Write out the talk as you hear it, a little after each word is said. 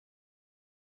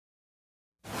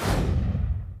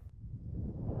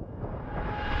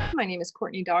My name is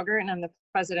Courtney Dogger, and I'm the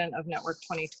president of Network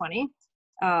 2020.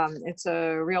 It's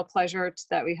a real pleasure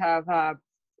that we have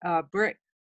Britt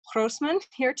Groosman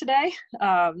here today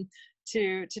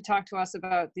to talk to us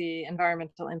about the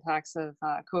environmental impacts of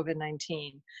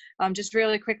COVID-19. Just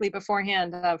really quickly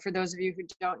beforehand, for those of you who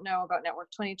don't know about Network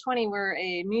 2020, we're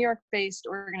a New York-based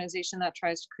organization that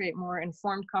tries to create more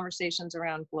informed conversations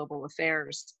around global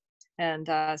affairs. And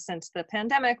since the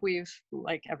pandemic, we've,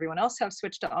 like everyone else, have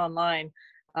switched to online.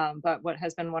 But what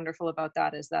has been wonderful about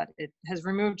that is that it has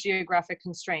removed geographic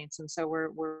constraints. And so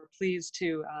we're pleased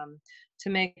to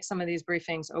make some of these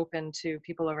briefings open to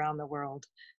people around the world.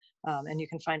 And you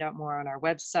can find out more on our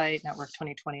website,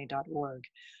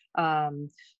 network2020.org.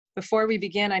 Before we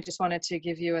begin, I just wanted to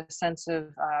give you a sense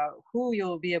of who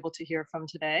you'll be able to hear from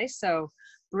today. So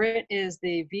Britt is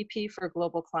the VP for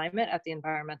Global Climate at the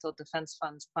Environmental Defense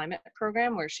Fund's Climate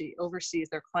Program, where she oversees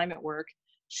their climate work,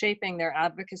 shaping their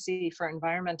advocacy for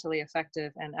environmentally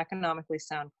effective and economically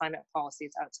sound climate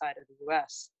policies outside of the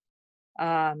US.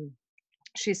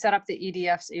 She set up the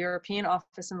EDF's European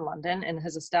office in London and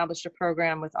has established a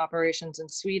program with operations in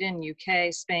Sweden,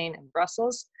 UK, Spain, and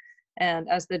Brussels. And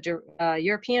as the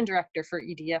European director for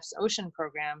EDF's Ocean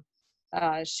Program,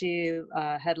 she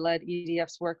had led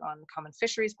EDF's work on common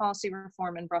fisheries policy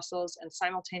reform in Brussels and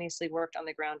simultaneously worked on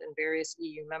the ground in various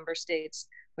EU member states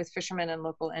with fishermen and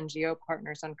local NGO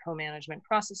partners on co-management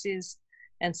processes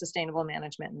and sustainable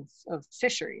management of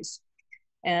fisheries.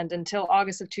 And until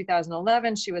August of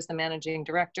 2011, she was the managing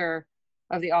director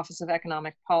of the Office of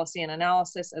Economic Policy and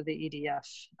Analysis of the EDF.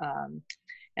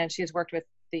 And she has worked with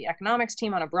the economics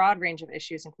team on a broad range of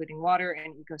issues, including water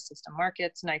and ecosystem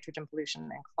markets, nitrogen pollution,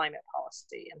 and climate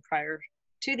policy. And prior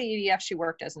to the EDF, she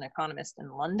worked as an economist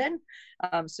in London.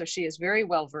 So she is very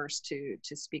well versed to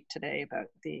speak today about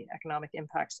the economic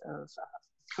impacts of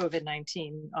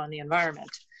COVID-19 on the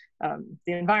environment,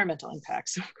 the environmental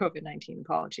impacts of COVID-19,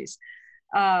 apologies.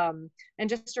 And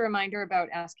just a reminder about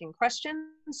asking questions.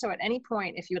 So at any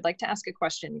point, if you would like to ask a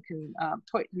question, you can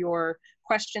put your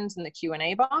questions in the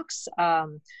Q&A box.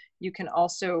 You can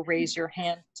also raise your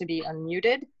hand to be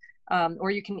unmuted, or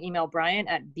you can email Brian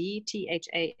at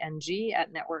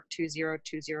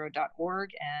bthang@network2020.org,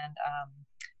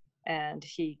 and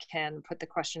he can put the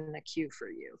question in the queue for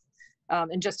you.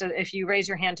 And just if you raise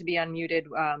your hand to be unmuted,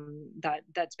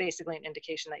 that's basically an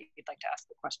indication that you'd like to ask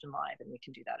the question live, and we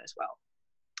can do that as well.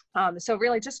 So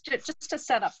really just to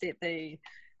set up the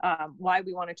why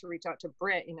we wanted to reach out to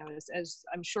Britt, you know, as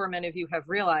I'm sure many of you have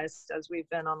realized, as we've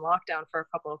been on lockdown for a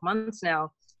couple of months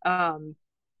now,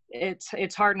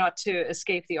 it's hard not to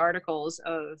escape the articles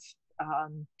of,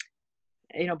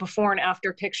 you know, before and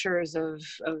after pictures of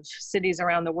cities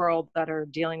around the world that are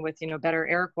dealing with, you know, better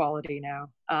air quality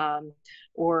now,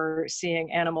 or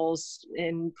seeing animals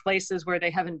in places where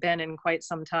they haven't been in quite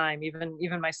some time.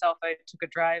 Even myself, I took a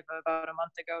drive about a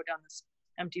month ago down the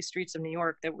empty streets of New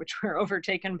York which were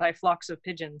overtaken by flocks of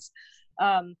pigeons.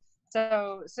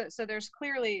 So there's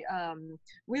clearly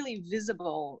really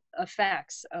visible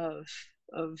effects of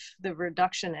the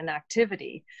reduction in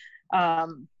activity.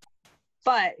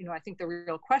 But, you know, I think the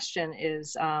real question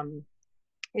is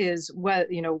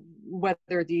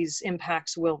whether these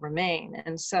impacts will remain.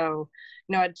 And so,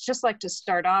 you know, I'd just like to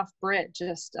start off, Britt,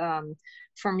 just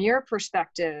from your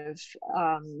perspective,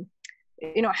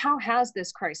 you know, how has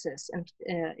this crisis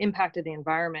impacted the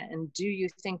environment, and do you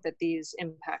think that these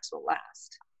impacts will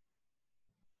last?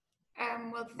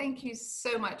 Well, thank you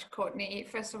so much, Courtney.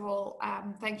 First of all,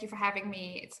 thank you for having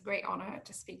me. It's a great honor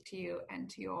to speak to you and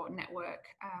to your network,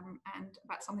 and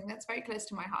about something that's very close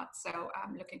to my heart. So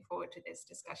I'm looking forward to this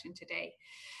discussion today.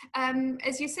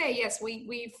 As you say, yes,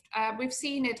 we've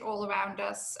seen it all around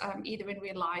us, either in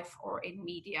real life or in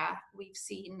media. We've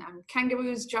seen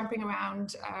kangaroos jumping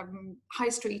around High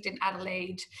Street in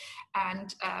Adelaide,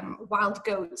 and wild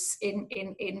goats in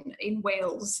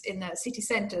Wales in the city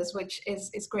centres, which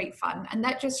is great fun. And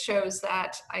that just shows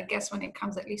that, I guess, when it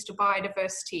comes at least to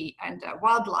biodiversity and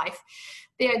wildlife,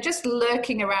 they are just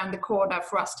lurking around the corner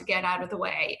for us to get out of the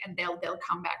way, and they'll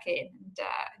come back in.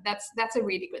 And that's a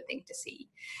really good thing to see.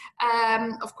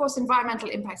 Of course, environmental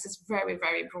impacts is very,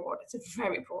 very broad. It's a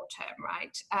very broad term,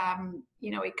 right?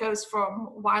 You know, it goes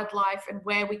from wildlife and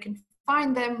where we can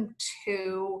find them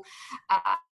to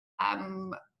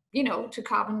you know, to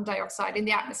carbon dioxide in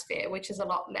the atmosphere, which is a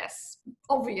lot less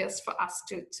obvious for us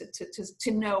to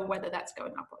know whether that's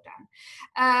going up or down.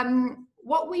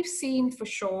 what we've seen for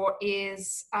sure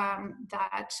is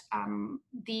that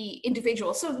the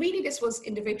individual, so really this was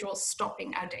individuals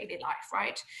stopping our daily life,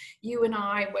 right? You and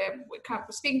I, we're kind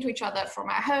of speaking to each other from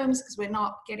our homes because we're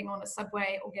not getting on a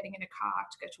subway or getting in a car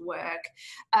to go to work.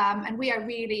 And we are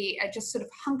really just sort of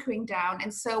hunkering down.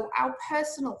 And so our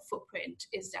personal footprint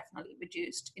is definitely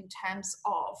reduced in terms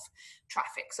of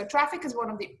traffic. So traffic is one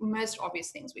of the most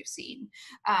obvious things we've seen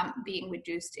being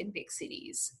reduced in big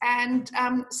cities. And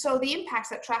so the impacts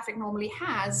that traffic normally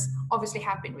has obviously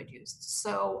have been reduced.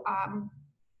 So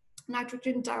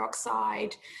nitrogen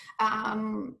dioxide,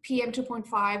 PM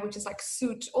 2.5, which is like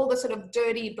soot, all the sort of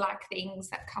dirty black things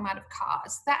that come out of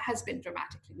cars, that has been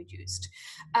dramatically reduced.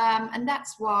 And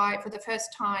that's why for the first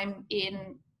time in,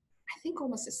 I think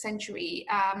almost a century,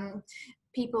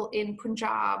 people in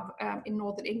Punjab, in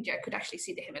northern India, could actually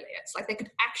see the Himalayas. Like they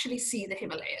could actually see the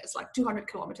Himalayas, like 200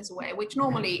 kilometers away, which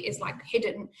normally is like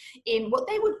hidden in what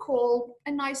they would call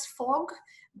a nice fog,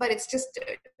 but it's just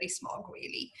dirty smog,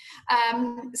 really.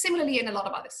 Similarly in a lot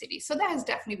of other cities. So that has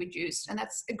definitely reduced, and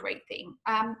that's a great thing.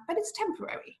 But it's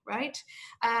temporary, right?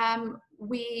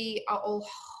 We are all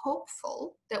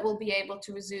hopeful that we'll be able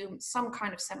to resume some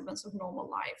kind of semblance of normal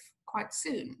life quite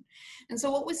soon. And so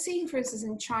what we're seeing, for instance,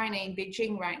 in China, in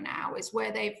Beijing right now, is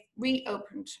where they've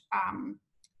reopened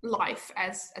life,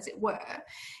 as it were,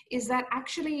 is that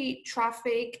actually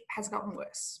traffic has gotten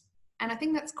worse. And I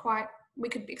think that's quite, we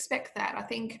could expect that. I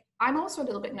think I'm also a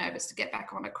little bit nervous to get back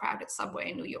on a crowded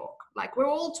subway in New York. Like we're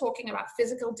all talking about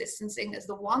physical distancing as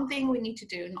the one thing we need to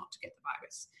do not to get the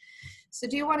virus. So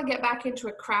do you want to get back into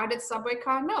a crowded subway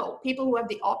car? No. People who have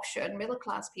the option,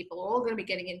 middle-class people, are all going to be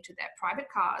getting into their private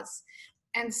cars.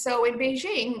 And so in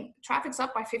Beijing, traffic's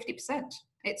up by 50%.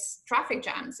 It's traffic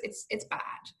jams. It's bad.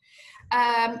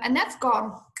 And that's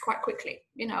gone quite quickly.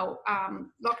 You know,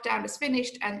 lockdown is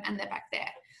finished and they're back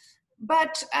there.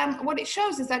 But what it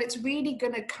shows is that it's really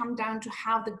going to come down to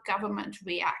how the government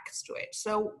reacts to it.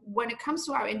 So when it comes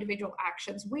to our individual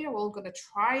actions, we are all going to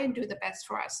try and do the best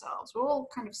for ourselves. We're all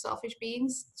kind of selfish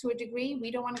beings to a degree.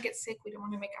 We don't want to get sick. We don't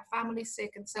want to make our family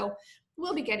sick. And so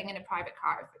we'll be getting in a private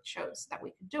car if it shows that we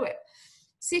can do it.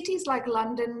 Cities like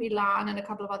London, Milan, and a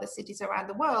couple of other cities around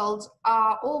the world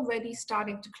are already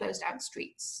starting to close down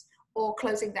streets or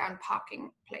closing down parking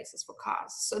places for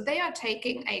cars. So they are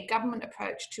taking a government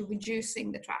approach to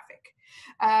reducing the traffic.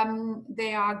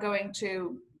 They are going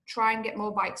to try and get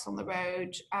more bikes on the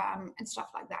road and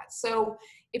stuff like that. So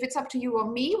if it's up to you or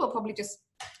me, we'll probably just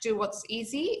do what's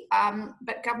easy,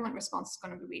 but government response is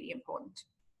going to be really important.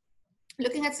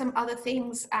 Looking at some other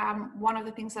things, one of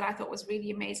the things that I thought was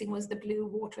really amazing was the blue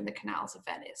water in the canals of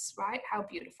Venice, right? How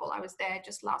beautiful. I was there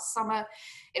just last summer.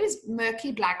 It was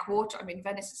murky black water. I mean,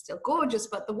 Venice is still gorgeous,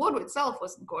 but the water itself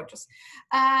wasn't gorgeous.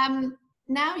 Now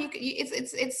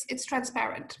it's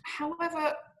transparent.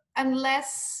 However,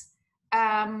 unless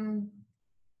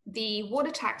the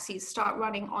water taxis start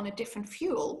running on a different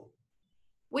fuel,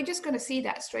 we're just going to see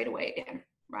that straight away again.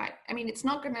 Right? I mean, it's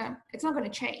not gonna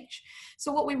change.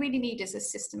 So what we really need is a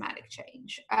systematic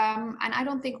change. And I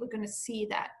don't think we're gonna see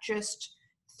that just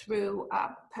through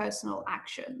personal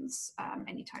actions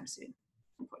anytime soon,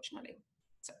 unfortunately.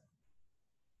 So.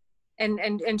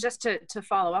 And just to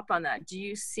follow up on that, do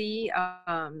you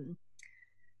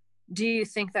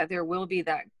think that there will be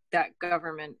that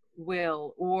government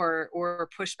will or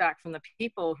pushback from the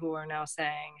people who are now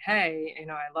saying, hey, you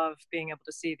know, I love being able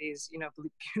to see these, you know,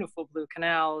 beautiful blue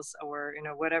canals, or, you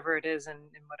know, whatever it is in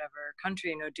whatever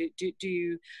country, you know, do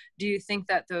you think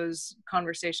that those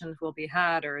conversations will be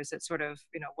had, or is it sort of,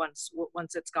 you know, once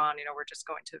it's gone, you know, we're just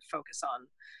going to focus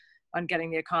on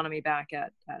getting the economy back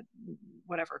at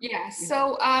whatever? Yeah,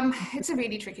 so it's a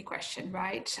really tricky question,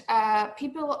 right?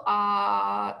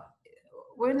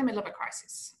 We're in the middle of a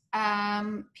crisis.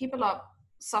 People are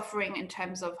suffering in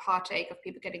terms of heartache, of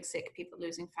people getting sick, people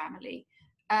losing family.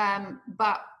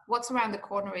 But what's around the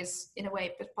corner is, in a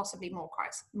way, possibly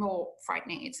more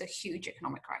frightening. It's a huge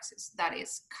economic crisis that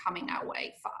is coming our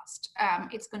way fast.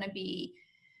 It's going to be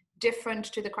different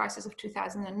to the crisis of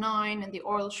 2009 and the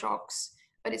oil shocks,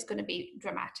 but it's going to be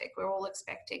dramatic. We're all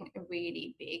expecting a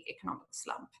really big economic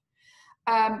slump.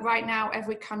 Right now,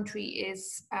 every country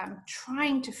is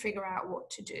trying to figure out what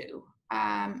to do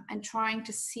and trying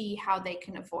to see how they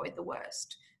can avoid the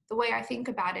worst. The way I think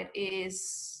about it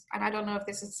is, and I don't know if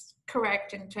this is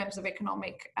correct in terms of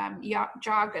economic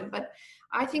jargon, but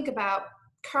I think about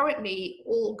currently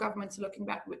all governments are looking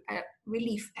at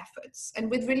relief efforts.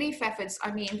 And with relief efforts,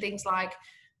 I mean things like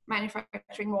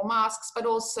manufacturing more masks, but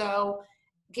also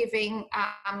giving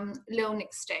loan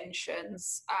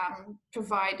extensions,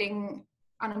 providing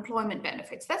unemployment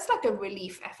benefits. That's like a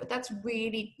relief effort. That's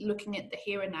really looking at the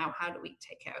here and now. How do we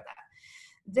take care of that?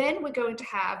 Then we're going to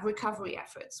have recovery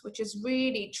efforts, which is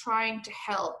really trying to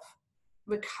help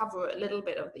recover a little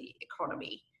bit of the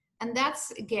economy. And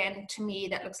that's, again, to me,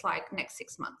 that looks like next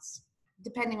 6 months,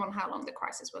 depending on how long the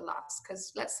crisis will last.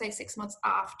 Because let's say 6 months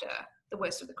after the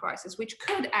worst of the crisis, which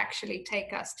could actually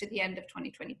take us to the end of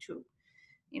 2022.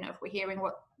 You know, if we're hearing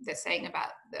what they're saying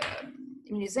about the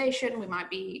immunization, we might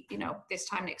be, you know, this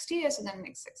time next year, so then the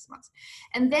next 6 months.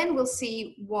 And then we'll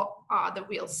see what are the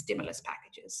real stimulus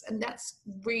packages. And that's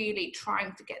really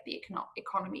trying to get the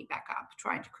economy back up,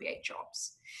 trying to create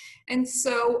jobs. And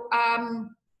so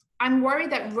I'm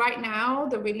worried that right now,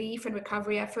 the relief and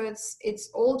recovery efforts, it's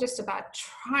all just about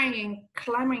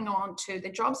clambering on to the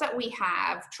jobs that we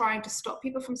have, trying to stop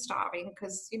people from starving,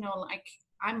 because, you know, like,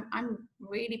 I'm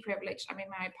really privileged. I'm in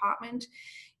my apartment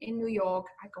in New York.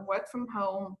 I can work from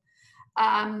home.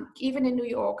 Even in New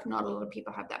York, not a lot of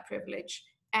people have that privilege.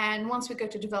 And once we go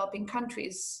to developing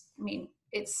countries, I mean,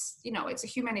 it's, you know, it's a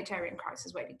humanitarian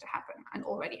crisis waiting to happen and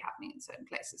already happening in certain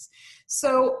places.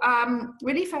 So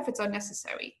relief efforts are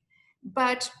necessary,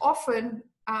 but often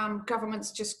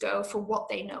governments just go for what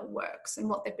they know works and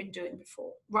what they've been doing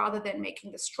before, rather than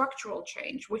making the structural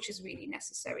change, which is really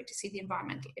necessary to see the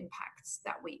environmental impacts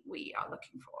that we are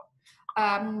looking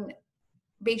for.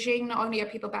 Beijing, not only are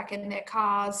people back in their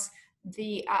cars,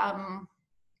 the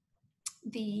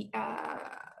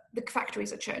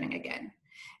factories are churning again.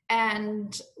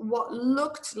 And what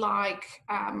looked like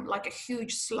a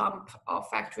huge slump of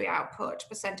factory output,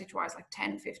 percentage-wise, like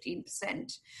 10,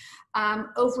 15%,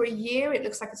 over a year, it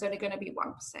looks like it's only going to be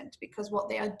 1%, because what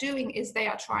they are doing is they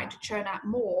are trying to churn out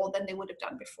more than they would have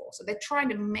done before. So they're trying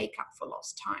to make up for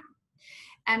lost time.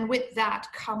 And with that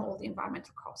come all the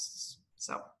environmental costs.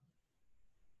 So.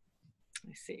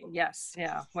 I see. Yes.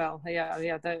 Yeah. Well,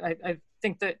 yeah. I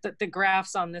think that the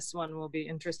graphs on this one will be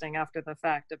interesting after the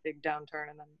fact, a big downturn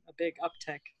and then a big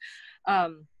uptick.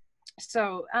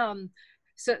 So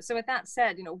with that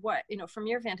said, you know, from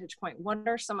your vantage point, what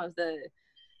are some of the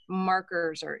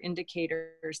markers or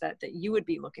indicators that you would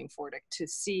be looking for to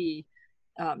see,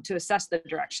 to assess the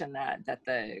direction that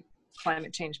the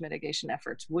climate change mitigation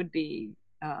efforts would be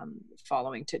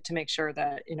following, to make sure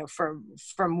that, you know, from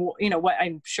you know, what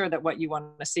I'm sure that what you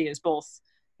want to see is both,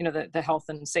 you know, the health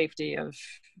and safety of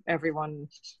everyone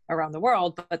around the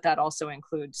world, but that also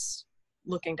includes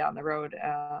looking down the road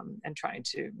and trying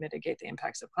to mitigate the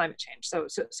impacts of climate change. So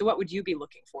what would you be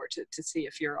looking for to see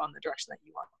if you're on the direction that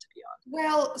you want to be on?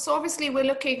 Well, so obviously we're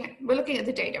looking at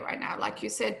the data right now. Like you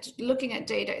said, looking at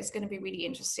data is going to be really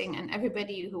interesting, and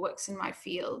everybody who works in my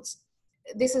field,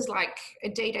 this is like a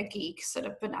data geek sort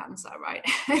of bonanza, right?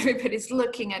 Everybody's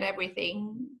looking at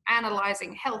everything,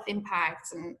 analyzing health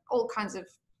impacts and all kinds of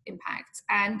impacts.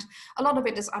 And a lot of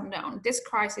it is unknown. This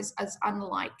crisis is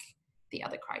unlike the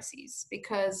other crises,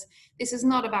 because this is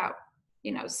not about,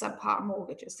 you know, subpar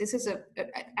mortgages. This is an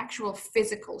actual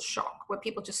physical shock where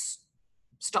people just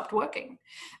stopped working,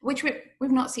 which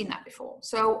we've not seen that before.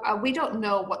 So we don't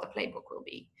know what the playbook will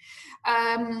be.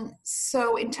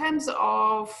 So in terms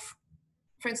of,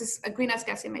 for instance, greenhouse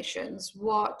gas emissions,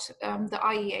 what the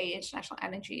IEA, International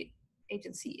Energy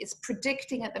Agency, is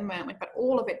predicting at the moment, but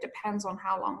all of it depends on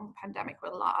how long the pandemic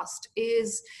will last,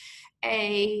 is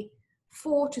a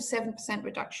 4 to 7%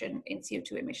 reduction in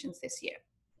CO2 emissions this year,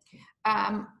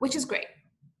 which is great.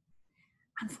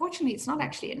 Unfortunately, it's not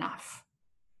actually enough.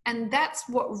 And that's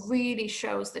what really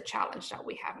shows the challenge that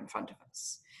we have in front of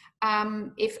us.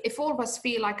 If all of us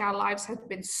feel like our lives have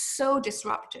been so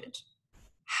disrupted,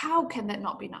 how can that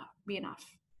not be enough?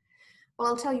 Well,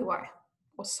 I'll tell you why,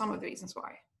 or some of the reasons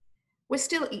why. We're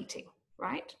still eating,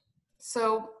 right?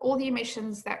 So all the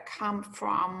emissions that come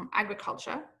from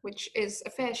agriculture, which is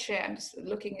a fair share, I'm just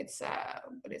looking,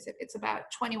 it's about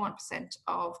 21%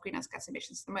 of greenhouse gas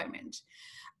emissions at the moment.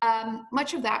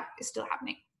 Much of that is still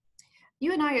happening.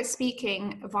 You and I are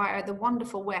speaking via the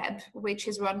wonderful web, which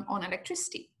is run on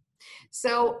electricity.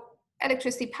 So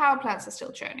electricity power plants are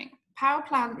still churning. Power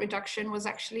plant reduction was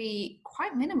actually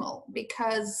quite minimal,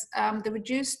 because the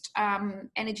reduced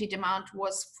energy demand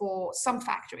was for some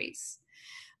factories,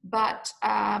 but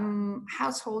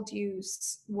household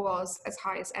use was as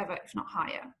high as ever, if not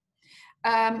higher.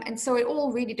 And so it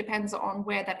all really depends on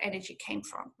where that energy came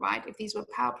from, right? If these were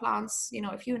power plants, you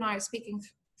know, if you and I are speaking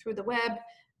through the web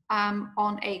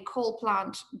on a coal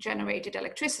plant generated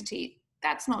electricity,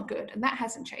 that's not good, and that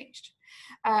hasn't changed.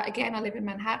 Again, I live in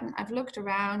Manhattan. I've looked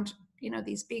around, you know,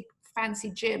 these big fancy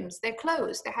gyms, they're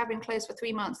closed. They have been closed for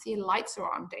 3 months. The lights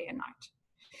are on day and night.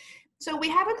 So we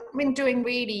haven't been doing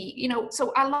really, you know,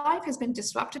 so our life has been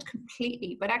disrupted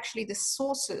completely, but actually the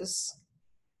sources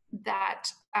that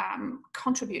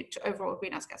contribute to overall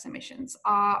greenhouse gas emissions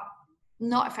are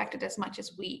not affected as much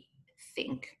as we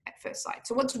think at first sight.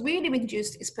 So what's really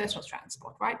reduced is personal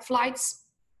transport, right? Flights,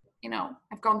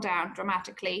 have gone down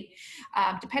dramatically,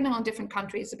 depending on different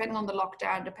countries, depending on the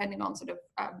lockdown, depending on sort of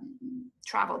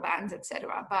travel bans,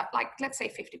 etc. But like, let's say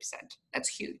 50%. That's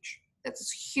huge. That's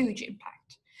a huge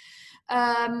impact.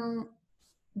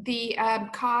 The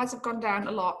cars have gone down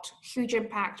a lot, huge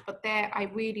impact, but there I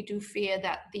really do fear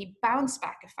that the bounce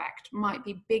back effect might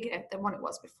be bigger than what it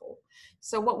was before.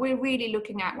 So what we're really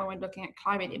looking at when we're looking at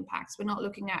climate impacts, we're not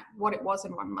looking at what it was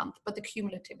in 1 month, but the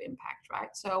cumulative impact, right?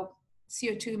 So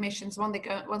CO2 emissions, once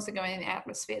they go in the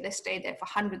atmosphere, they stay there for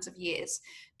hundreds of years.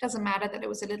 It doesn't matter that it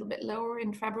was a little bit lower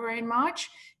in February and March.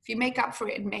 If you make up for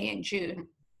it in May and June,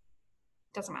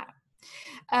 it doesn't matter.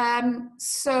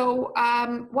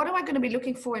 What am I going to be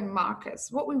looking for in markers?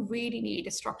 What we really need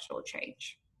is structural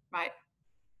change, right?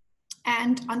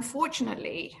 And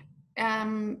unfortunately,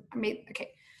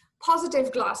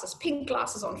 positive glasses, pink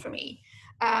glasses on for me.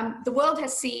 The world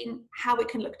has seen how it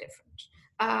can look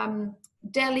different.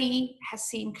 Delhi has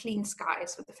seen clean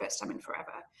skies for the first time in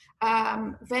forever.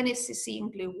 Venice is seeing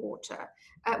blue water.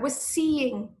 We're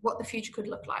seeing what the future could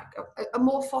look like, a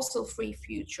more fossil-free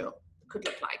future could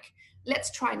look like.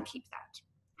 Let's try and keep that.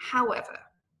 However,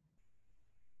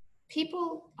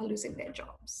 people are losing their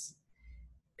jobs.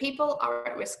 People are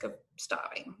at risk of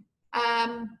starving.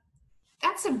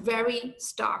 That's a very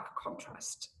stark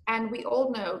contrast. And we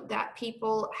all know that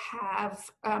people have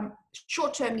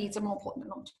short-term needs are more important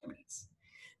than long-term needs.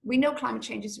 We know climate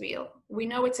change is real. We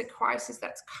know it's a crisis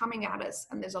that's coming at us,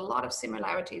 and there's a lot of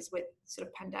similarities with sort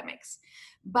of pandemics.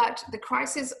 But the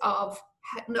crisis of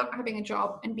not having a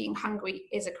job and being hungry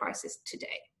is a crisis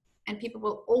today. And people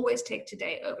will always take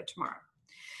today over tomorrow.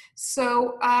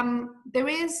 So there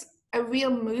is a real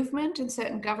movement in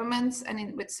certain governments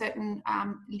and with certain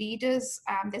leaders.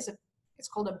 It's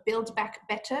called a Build Back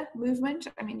Better movement.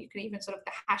 I mean, you can even sort of,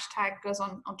 the hashtag goes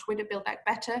on Twitter, Build Back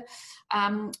Better.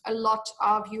 A lot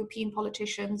of European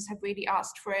politicians have really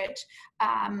asked for it.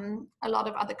 A lot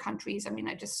of other countries, I mean,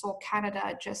 I just saw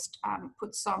Canada just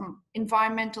put some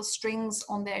environmental strings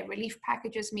on their relief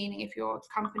packages, meaning if you're a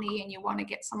company and you want to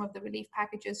get some of the relief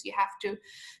packages, you have to,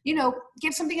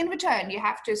 give something in return. You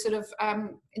have to sort of,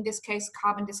 in this case,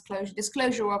 carbon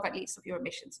disclosure of at least of your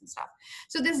emissions and stuff.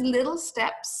 So there's little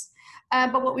steps.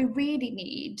 But what we really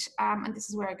need, and this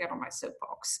is where I get on my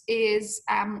soapbox, is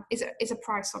a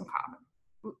price on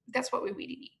carbon. That's what we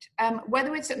really need.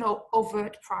 Whether it's an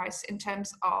overt price in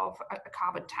terms of a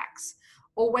carbon tax,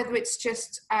 or whether it's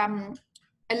just a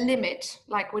limit,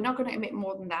 like we're not going to emit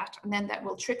more than that, and then that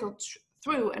will trickle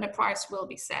through and a price will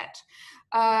be set.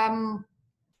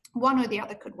 One or the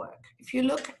other could work. If you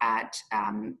look at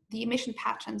the emission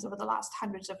patterns over the last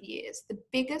hundreds of years, the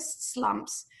biggest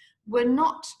slumps were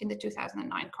not in the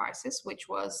 2009 crisis, which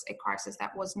was a crisis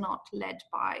that was not led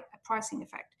by a pricing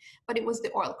effect, but it was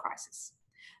the oil crisis.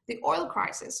 The oil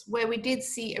crisis, where we did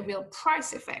see a real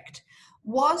price effect,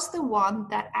 was the one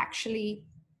that actually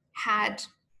had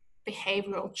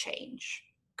behavioral change.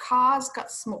 Cars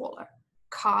got smaller,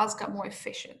 cars got more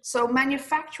efficient. So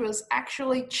manufacturers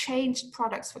actually changed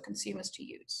products for consumers to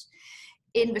use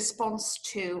in response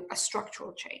to a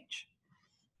structural change.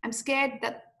 I'm scared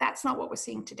that that's not what we're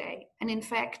seeing today. And in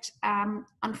fact,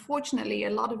 unfortunately, a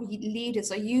lot of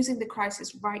leaders are using the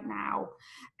crisis right now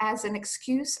as an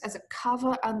excuse, as a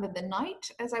cover under the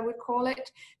night, as I would call it,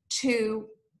 to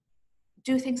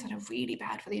do things that are really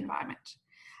bad for the environment.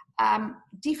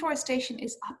 Deforestation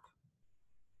is up,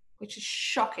 which is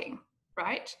shocking,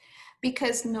 right?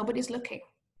 Because nobody's looking.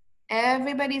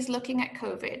 Everybody's looking at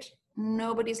COVID.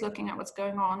 Nobody's looking at what's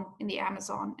going on in the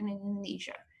Amazon and in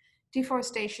Indonesia.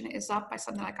 Deforestation is up by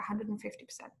something like 150%.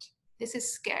 This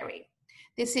is scary.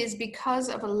 This is because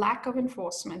of a lack of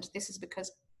enforcement. This is because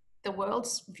the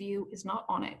world's view is not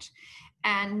on it.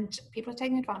 And people are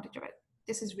taking advantage of it.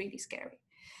 This is really scary.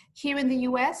 Here in the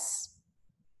US,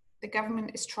 the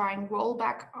government is trying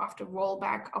rollback after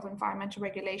rollback of environmental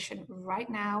regulation right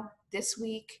now, this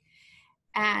week.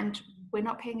 And we're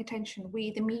not paying attention.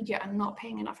 We, the media, are not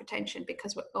paying enough attention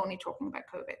because we're only talking about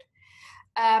COVID.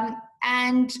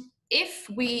 And if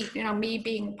we, me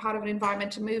being part of an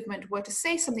environmental movement, were to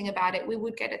say something about it, we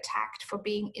would get attacked for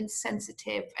being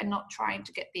insensitive and not trying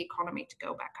to get the economy to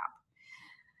go back up,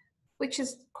 which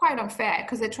is quite unfair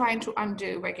because they're trying to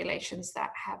undo regulations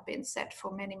that have been set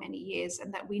for many, many years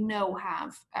and that we know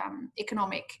have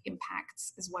economic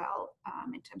impacts as well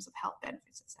in terms of health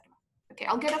benefits, etc. Okay,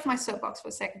 I'll get off my soapbox for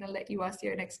a second and let you ask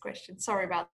your next question. Sorry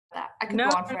about that. I could go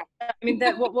on forever. I mean,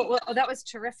 that was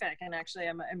terrific. And actually,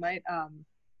 I might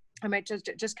I might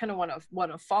just kind of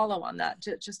want to follow on that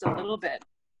just a little bit,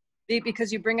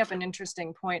 because you bring up an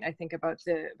interesting point, I think, about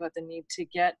the need to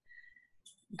get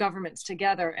governments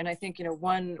together. And I think,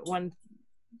 one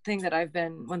thing that I've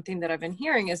been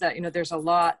hearing is that, there's a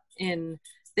lot in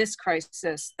this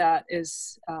crisis that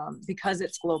is, because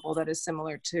it's global, that is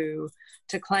similar to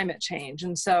climate change.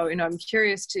 And so, I'm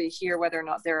curious to hear whether or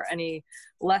not there are any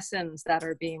lessons that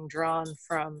are being drawn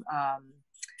from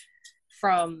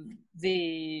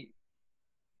the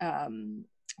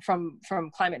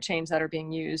from climate change that are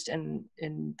being used in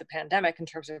the pandemic in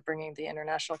terms of bringing the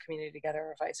international community together,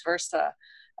 or vice versa,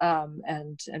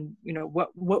 and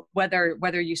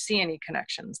whether you see any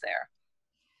connections there.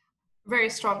 Very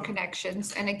strong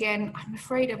connections. And again, I'm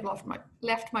afraid I've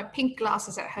left my pink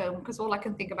glasses at home, because all I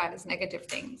can think about is negative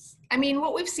things. I mean,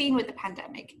 what we've seen with the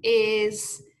pandemic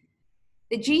is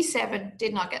the G7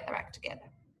 did not get their act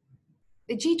together.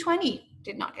 The G20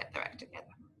 did not get their act together.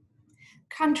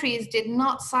 Countries did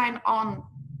not sign on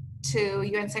to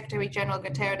UN Secretary General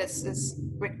Guterres'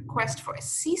 request for a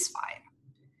ceasefire.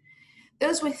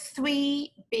 Those were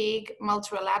three big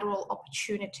multilateral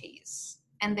opportunities,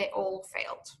 and they all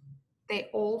failed.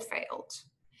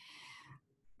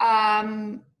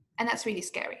 And that's really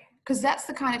scary, because that's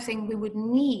the kind of thing we would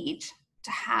need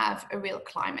to have a real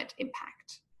climate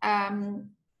impact.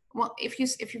 Well, if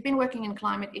you've been working in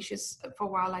climate issues for a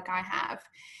while, like I have,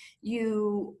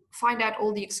 you find out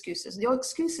all the excuses. The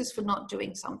excuses for not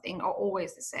doing something are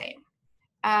always the same.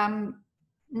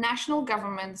 National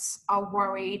governments are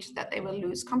worried that they will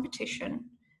lose competition.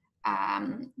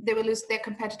 They will lose their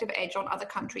competitive edge on other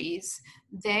countries.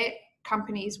 Their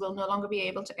companies will no longer be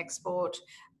able to export,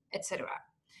 etc.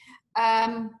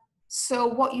 So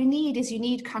what you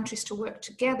need countries to work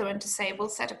together and to say, we'll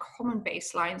set a common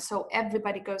baseline so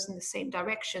everybody goes in the same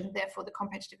direction. Therefore, the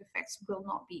competitive effects will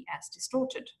not be as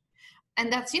distorted. And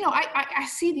that's, I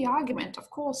see the argument, of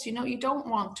course, you don't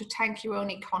want to tank your own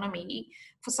economy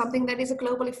for something that is a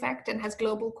global effect and has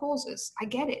global causes. I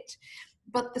get it.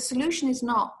 But the solution is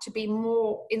not to be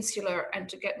more insular and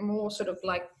to get more sort of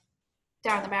like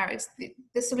down the barrels.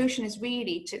 The solution is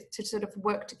really to sort of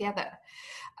work together.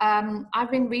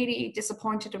 I've been really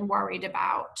disappointed and worried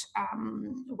about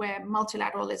where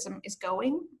multilateralism is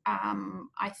going.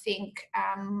 I think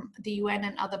the UN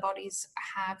and other bodies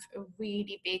have a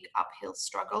really big uphill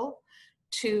struggle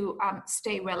to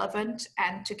stay relevant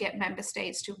and to get member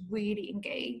states to really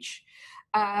engage.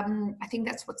 I think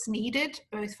that's what's needed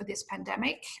both for this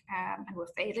pandemic, and we're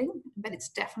failing, but it's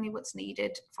definitely what's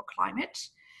needed for climate.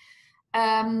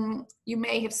 You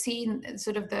may have seen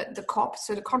sort of the COP,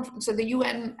 so the conference, so the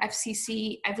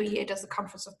UNFCCC every year does the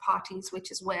Conference of Parties,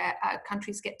 which is where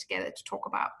countries get together to talk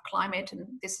about climate, and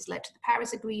this has led to the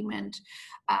Paris Agreement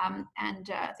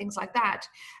and things like that.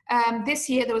 This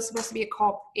year there was supposed to be a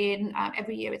COP in,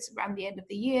 every year it's around the end of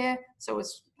the year, so it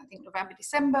was, I think, November,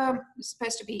 December. It was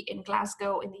supposed to be in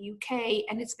Glasgow in the UK,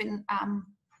 and it's been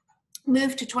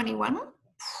moved to 21,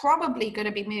 probably going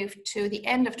to be moved to the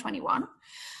end of 21.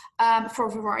 For a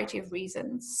variety of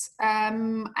reasons.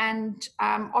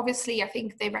 Obviously, I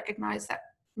think they recognize that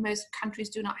most countries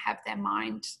do not have their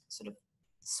mind sort of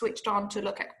switched on to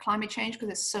look at climate change because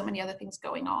there's so many other things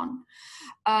going on.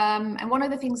 And one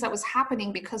of the things that was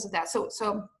happening because of that, so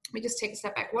let me just take a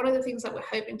step back. One of the things that we're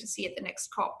hoping to see at the next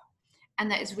COP,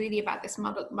 and that is really about this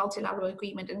multilateral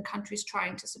agreement and countries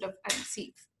trying to sort of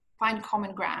find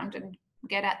common ground and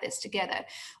get at this together,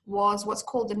 was what's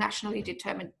called the nationally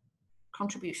determined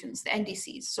contributions, the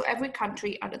NDCs. So every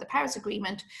country under the Paris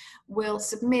Agreement will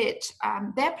submit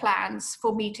their plans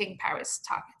for meeting Paris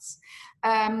targets.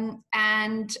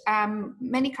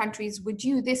 Many countries were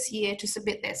due this year to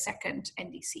submit their second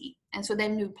NDC, and so their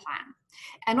new plan.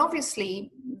 And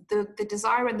obviously, the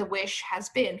desire and the wish has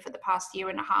been for the past year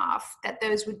and a half that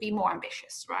those would be more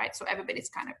ambitious, right? So everybody's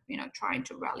kind of, trying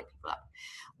to rally people up.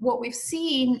 What we've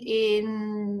seen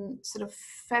in sort of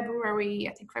February,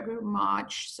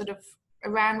 March, sort of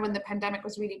around when the pandemic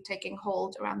was really taking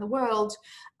hold around the world,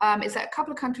 is that a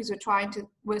couple of countries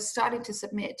were starting to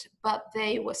submit, but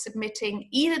they were submitting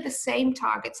either the same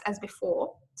targets as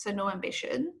before, so no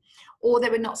ambition, or they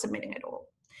were not submitting at all.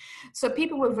 So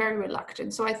people were very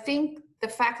reluctant. So I think the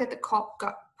fact that the COP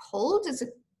got pulled is a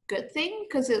good thing,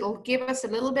 because it'll give us a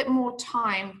little bit more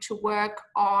time to work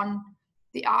on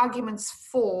the arguments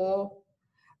for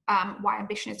why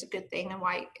ambition is a good thing and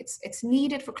why it's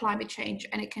needed for climate change,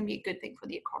 and it can be a good thing for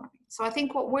the economy. So I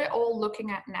think what we're all looking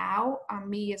at now,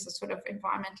 me as a sort of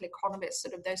environmental economist,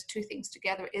 sort of those two things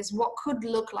together, is what could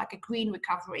look like a green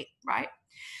recovery, right?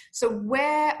 So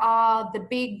where are the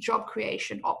big job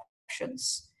creation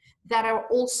options that are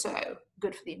also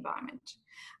good for the environment?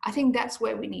 I think that's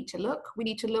where we need to look. We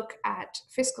need to look at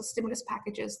fiscal stimulus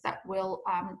packages that will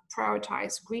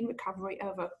prioritize green recovery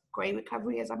over grey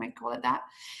recovery, as I might call it that.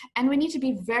 And we need to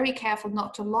be very careful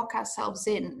not to lock ourselves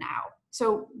in now.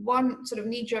 So one sort of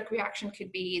knee-jerk reaction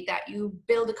could be that you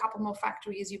build a couple more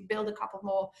factories, you build a couple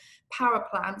more power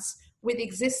plants with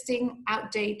existing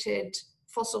outdated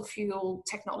fossil fuel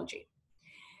technology.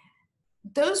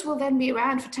 Those will then be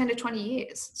around for 10 to 20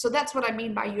 years. So that's what I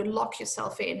mean by you lock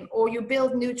yourself in, or you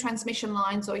build new transmission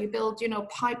lines, or you build,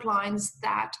 pipelines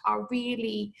that are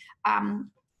really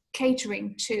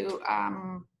catering to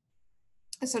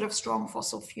a sort of strong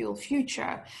fossil fuel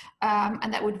future,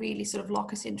 and that would really sort of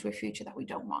lock us into a future that we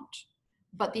don't want.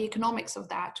 But the economics of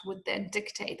that would then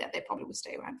dictate that they probably would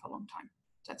stay around for a long time.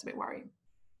 So that's a bit worrying.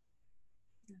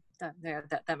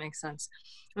 That makes sense.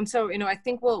 And so, I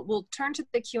think we'll turn to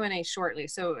the Q&A shortly.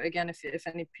 So again, if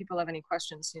any people have any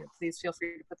questions, please feel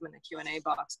free to put them in the Q&A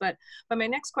box. But my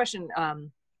next question, I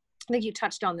think you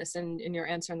touched on this in your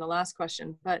answer in the last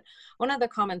question, but one of the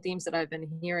common themes that I've been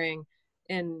hearing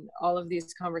in all of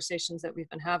these conversations that we've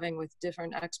been having with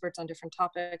different experts on different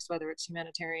topics, whether it's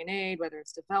humanitarian aid, whether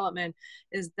it's development,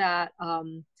 is that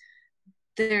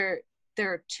there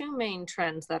are two main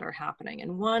trends that are happening.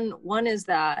 And one is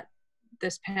that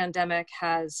this pandemic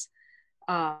has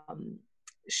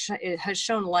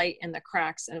shown light in the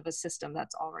cracks of a system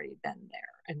that's already been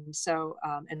there. And so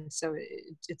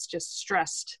it's just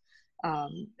stressed.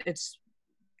 It's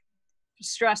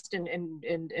stressed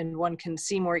and one can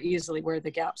see more easily where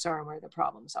the gaps are and where the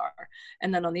problems are.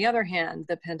 And then on the other hand,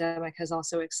 the pandemic has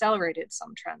also accelerated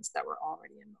some trends that were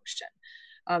already in motion.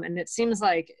 And it seems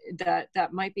like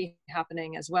that might be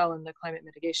happening as well in the climate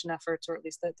mitigation efforts, or at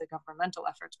least the governmental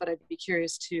efforts. But I'd be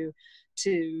curious to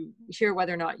hear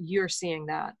whether or not you're seeing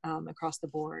that across the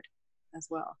board as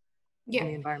well in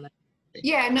the environment.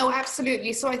 Yeah, no,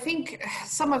 absolutely. So I think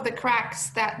some of the cracks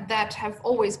that have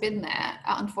always been there,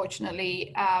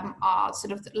 unfortunately, are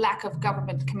sort of the lack of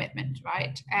government commitment,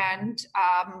 right? And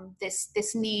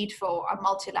this need for a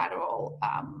multilateral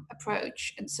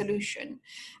approach and solution.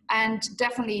 And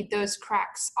definitely those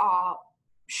cracks are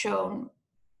shown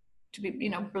to be,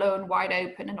 blown wide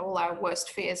open, and all our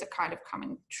worst fears are kind of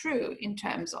coming true in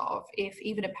terms of if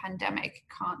even a pandemic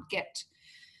can't get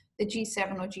the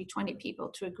G7 or G20 people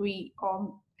to agree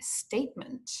on a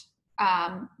statement,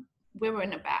 we're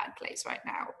in a bad place right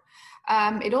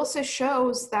now. It also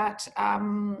shows that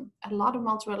a lot of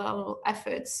multilateral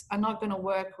efforts are not going to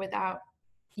work without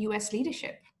US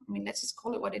leadership. I mean, let's just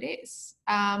call it what it is.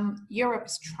 Europe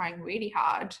is trying really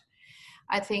hard.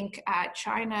 I think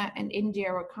China and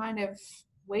India are kind of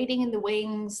waiting in the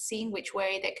wings, seeing which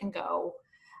way they can go.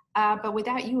 But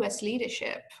without US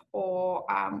leadership, or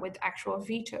with actual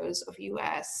vetoes of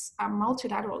US,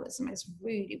 multilateralism is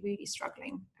really, really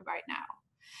struggling right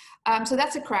now. So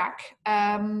that's a crack. But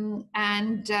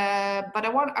I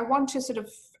want to sort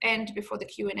of end before the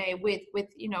Q&A with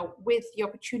the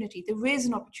opportunity. There is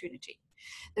an opportunity.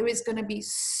 There is going to be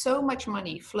so much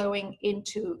money flowing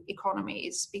into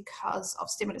economies because of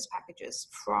stimulus packages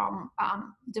from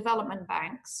development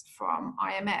banks, from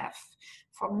IMF,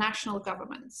 from national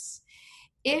governments.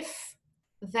 If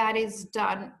that is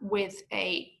done with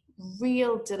a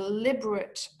real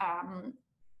deliberate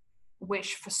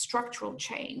wish for structural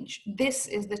change, this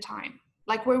is the time.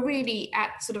 Like, we're really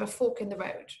at sort of a fork in the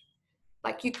road.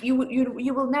 Like you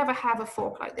will never have a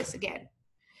fork like this again.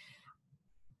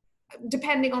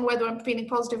 Depending on whether I'm feeling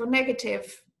positive or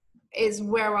negative is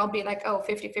where I'll be like, oh,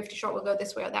 50-50 shot, will go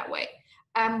this way or that way.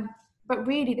 But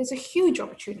really, there's a huge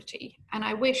opportunity. And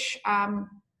I wish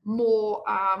more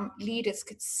leaders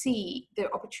could see the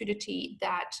opportunity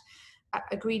that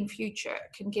a green future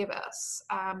can give us,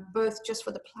 both just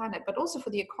for the planet, but also for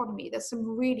the economy. There's some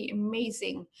really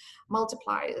amazing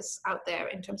multipliers out there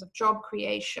in terms of job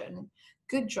creation,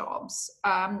 good jobs,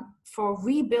 for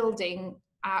rebuilding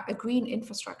a green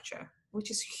infrastructure,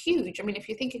 which is huge. I mean, if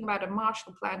you're thinking about a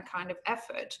Marshall Plan kind of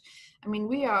effort, I mean,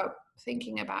 we are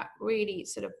thinking about really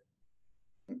sort of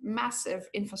massive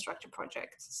infrastructure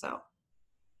projects. So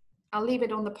I'll leave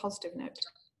it on the positive note.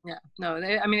 Yeah, no,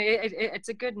 I mean, it's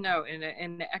a good note, and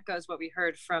it echoes what we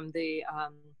heard from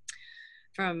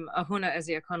from Ahuna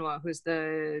Ezeakonwa, who's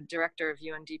the director of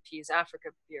UNDP's Africa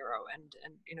Bureau, and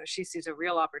she sees a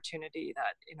real opportunity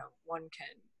that one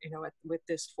can with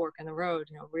this fork in the road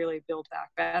really build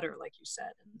back better, like you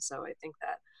said. And so I think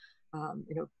that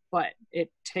but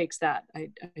it takes that. I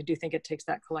do think it takes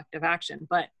that collective action.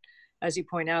 But as you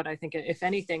point out, I think if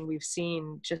anything, we've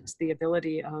seen just the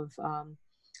ability of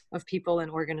of people and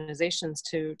organizations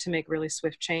to make really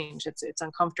swift change. It's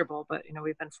uncomfortable, but you know,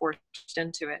 we've been forced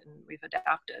into it and we've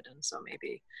adapted, and so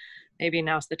maybe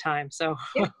now's the time. So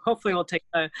Yeah. hopefully we'll take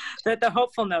the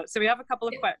hopeful note. So we have a couple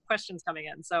of questions coming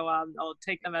in, so I'll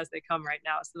take them as they come right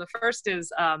now. So the first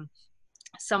is,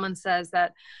 someone says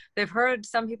that they've heard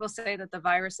some people say that the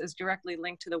virus is directly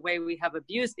linked to the way we have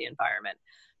abused the environment.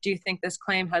 Do you think this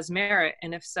claim has merit?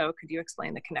 And if so, could you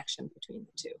explain the connection between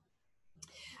the two?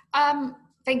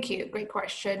 Thank you. Great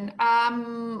question.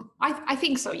 I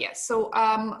think so, yes. So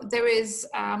there is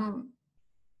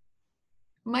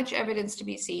much evidence to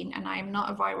be seen, and I am not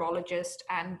a virologist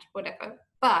and whatever,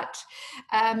 but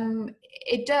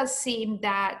it does seem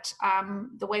that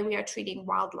the way we are treating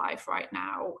wildlife right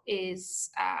now is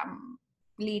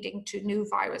leading to new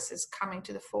viruses coming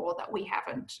to the fore that we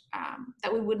haven't,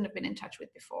 that we wouldn't have been in touch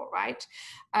with before, right?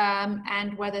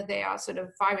 And whether they are sort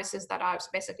of viruses that are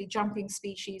basically jumping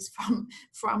species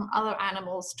from other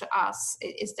animals to us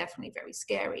is definitely very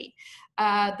scary.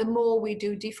 The more we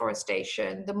do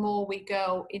deforestation, the more we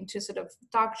go into sort of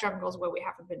dark jungles where we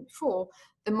haven't been before,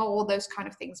 the more those kind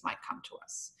of things might come to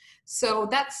us. So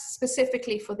that's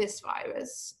specifically for this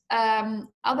virus.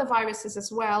 Other viruses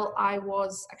as well. I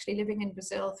was actually living in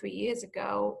Brazil 3 years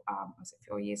ago, was it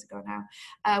 4 years ago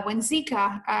now, when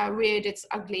Zika reared its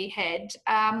ugly head,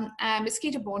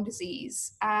 mosquito-borne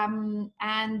disease.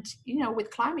 And, you know, with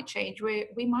climate change,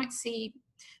 we might see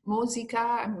more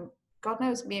Zika and God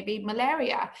knows, maybe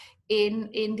malaria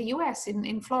in the US,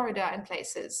 in Florida and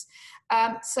places.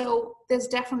 So there's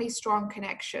definitely strong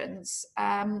connections.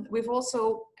 We've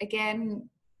also, again,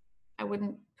 I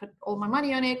wouldn't put all my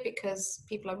money on it because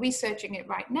people are researching it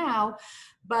right now,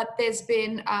 but there's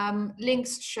been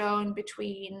links shown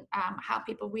between how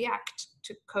people react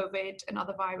to COVID and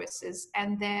other viruses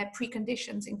and their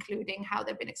preconditions, including how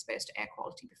they've been exposed to air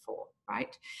quality before,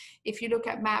 right? If you look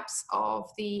at maps of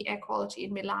the air quality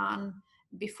in Milan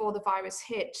before the virus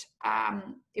hit,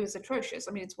 it was atrocious.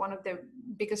 I mean, it's one of the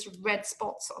biggest red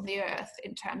spots on the earth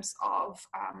in terms of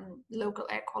local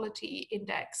air quality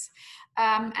index.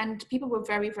 And people were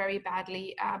very, very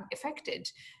badly affected.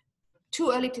 Too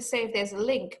early to say if there's a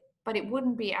link, but it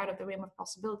wouldn't be out of the realm of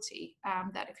possibility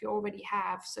that if you already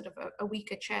have sort of a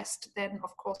weaker chest, then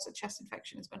of course a chest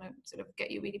infection is going to sort of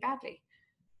get you really badly.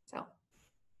 So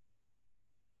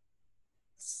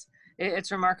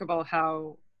it's remarkable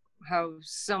how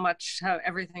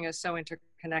everything is so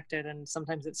interconnected, and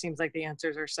sometimes it seems like the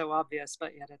answers are so obvious,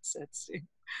 but yet it's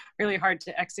really hard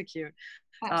to execute.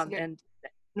 And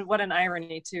what an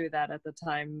irony too that at the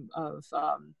time of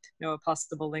you know, a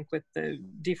possible link with the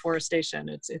deforestation,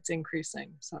 it's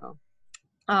increasing. So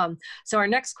our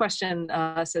next question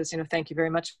says, you know, thank you very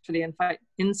much for the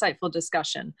insightful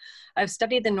discussion. I've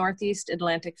studied the Northeast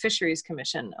Atlantic Fisheries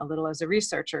Commission a little as a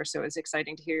researcher, so it's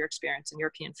exciting to hear your experience in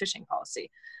European fishing policy.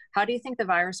 How do you think the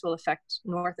virus will affect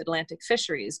North Atlantic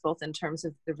fisheries, both in terms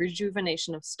of the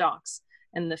rejuvenation of stocks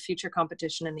and the future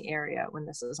competition in the area when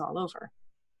this is all over?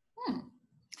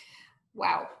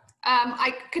 Wow.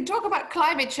 I could talk about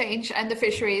climate change and the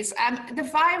fisheries. The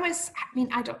virus, I mean,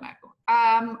 I don't know.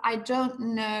 I don't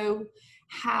know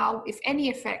how, if any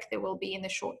effect there will be in the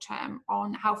short term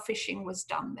on how fishing was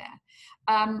done there.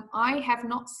 I have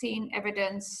not seen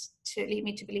evidence to lead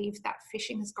me to believe that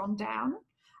fishing has gone down.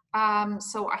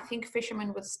 So I think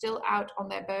fishermen were still out on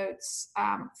their boats.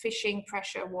 Fishing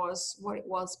pressure was what it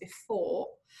was before.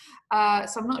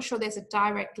 So I'm not sure there's a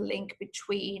direct link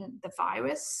between the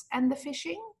virus and the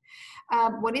fishing.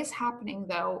 What is happening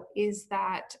though is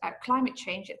that climate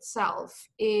change itself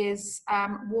is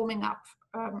warming up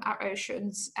our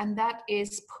oceans, and that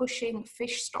is pushing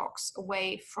fish stocks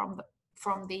away from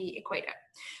the equator.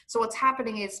 So what's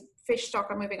happening is fish stock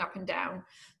are moving up and down.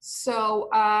 So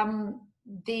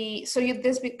there's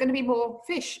going to be more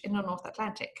fish in the North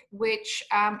Atlantic, which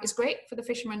is great for the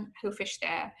fishermen who fish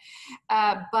there,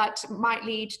 but might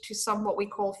lead to some what we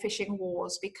call fishing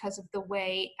wars because of the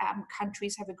way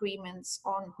countries have agreements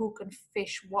on who can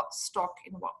fish what stock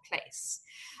in what place.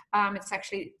 It's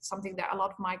actually something that a lot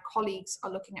of my colleagues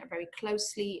are looking at very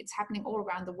closely. It's happening all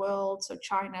around the world. So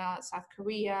China, South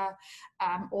Korea,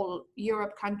 all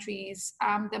Europe countries.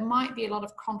 There might be a lot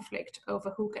of conflict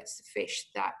over who gets to fish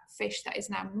that is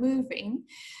now moving.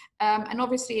 And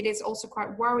obviously it is also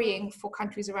quite worrying for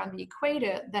countries around the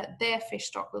equator that their fish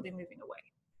stock will be moving away.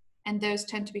 And those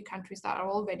tend to be countries that are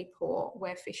already poor,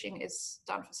 where fishing is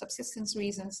done for subsistence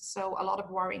reasons. So a lot of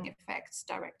worrying effects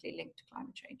directly linked to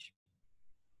climate change.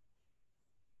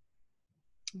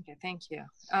 Okay, thank you.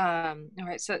 All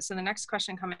right, so the next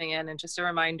question coming in, and just a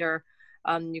reminder,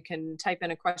 you can type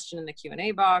in a question in the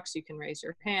Q&A box, you can raise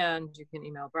your hand, you can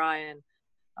email Brian,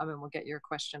 and we'll get your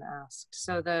question asked.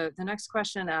 So the next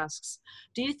question asks,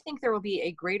 do you think there will be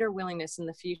a greater willingness in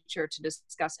the future to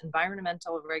discuss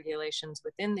environmental regulations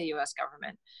within the US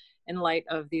government in light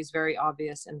of these very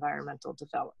obvious environmental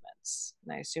developments?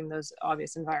 And I assume those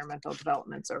obvious environmental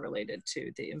developments are related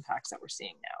to the impacts that we're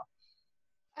seeing now.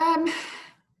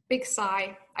 Big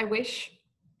sigh. I wish,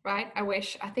 right? I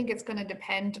wish. I think it's going to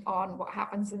depend on what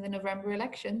happens in the November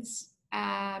elections.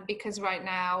 Because right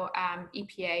now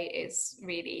EPA is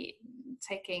really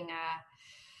taking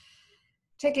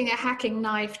a hacking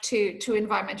knife to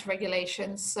environmental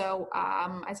regulations. So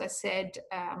as I said,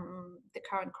 the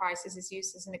current crisis is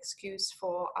used as an excuse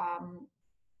for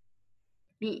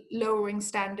lowering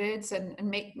standards and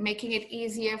making it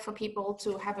easier for people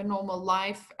to have a normal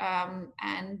life,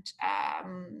 and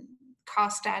car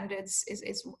standards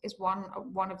is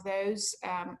one of those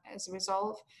as a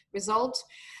result.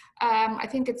 I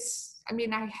think I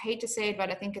hate to say it, but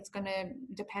I think it's going to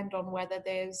depend on whether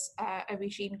there's a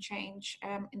regime change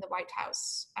in the White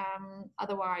House.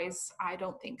 Otherwise, I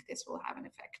don't think this will have an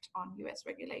effect on US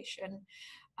regulation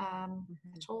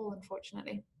at all,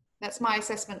 unfortunately. That's my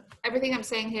assessment. Everything I'm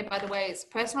saying here, by the way, is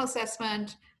personal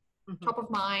assessment, top of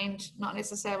mind, not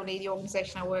necessarily the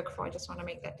organization I work for. I just want to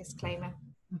make that disclaimer.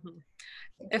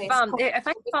 If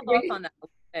I can follow up on that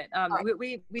a little bit,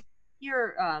 we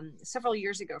hear several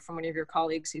years ago from one of your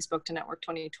colleagues. He spoke to Network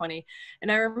 2020,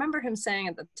 and I remember him saying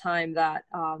at the time that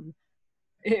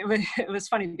it was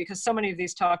funny because so many of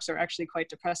these talks are actually quite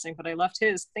depressing, but I left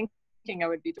his thinking I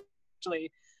would be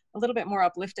actually a little bit more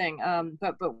uplifting.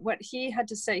 But what he had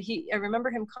to say, I remember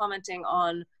him commenting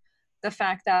on the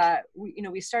fact that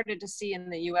we started to see in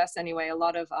the U.S. anyway a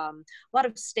lot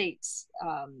of states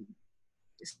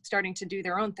starting to do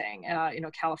their own thing.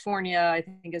 California, I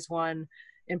think, is one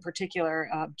in particular,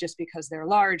 just because they're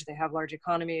large, they have large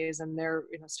economies, and they're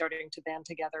starting to band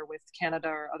together with Canada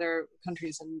or other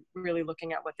countries and really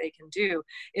looking at what they can do.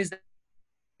 Is that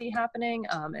happening?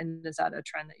 And is that a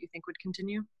trend that you think would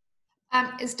continue?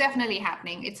 It's definitely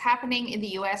happening. It's happening in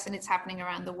the US and it's happening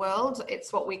around the world.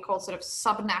 It's what we call sort of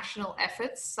subnational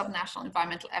efforts, subnational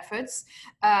environmental efforts.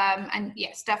 And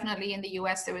yes, definitely in the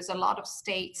US, there is a lot of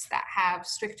states that have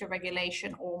stricter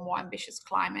regulation or more ambitious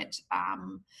climate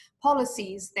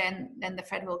policies than the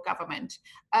federal government.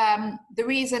 The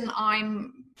reason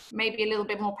I'm maybe a little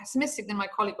bit more pessimistic than my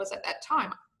colleague was at that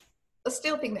time, I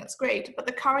still think that's great, but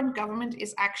the current government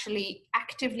is actually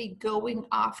actively going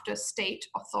after state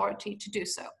authority to do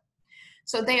so.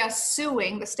 So they are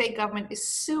suing, the state government is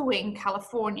suing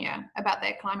California about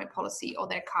their climate policy or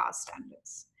their car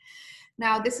standards.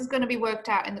 Now, this is going to be worked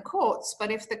out in the courts,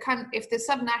 but if the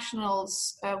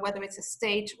subnationals, whether it's a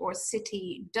state or a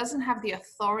city, doesn't have the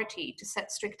authority to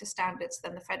set stricter standards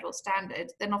than the federal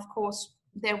standard, then of course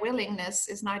their willingness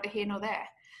is neither here nor there.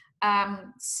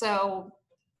 So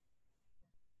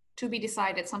to be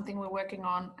decided, something we're working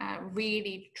on,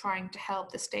 really trying to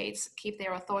help the states keep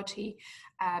their authority,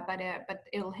 but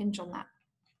it'll hinge on that.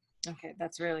 Okay,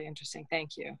 that's really interesting.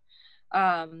 Thank you.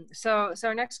 So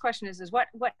our next question is what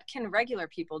can regular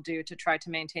people do to try to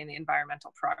maintain the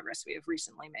environmental progress we have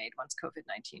recently made once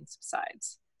COVID-19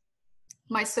 subsides?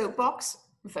 My soapbox: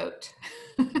 vote.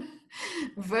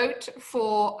 Vote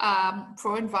for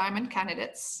pro-environment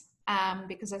candidates,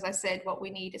 because as I said, what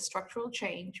we need is structural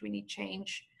change. We need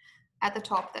change at the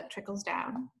top that trickles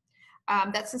down.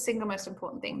 That's the single most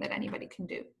important thing that anybody can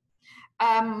do.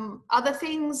 Other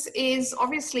things is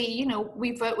obviously,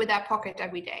 we vote with our pocket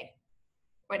every day,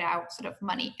 with our sort of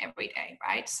money every day,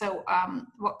 right? So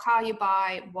what car you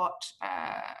buy, what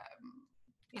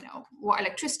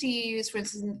electricity you use. For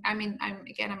instance, I'm in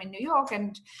New York,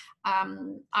 and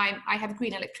I have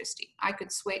green electricity. I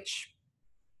could switch.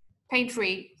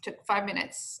 Pain-free, took 5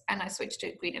 minutes, and I switched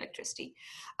to green electricity.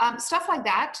 Stuff like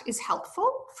that is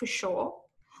helpful for sure,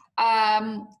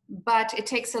 but it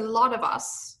takes a lot of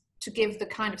us to give the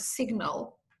kind of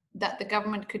signal that the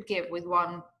government could give with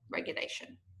one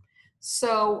regulation.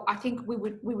 So I think we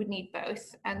would need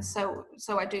both, and so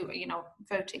I do.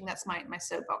 Voting, that's my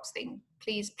soapbox thing.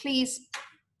 Please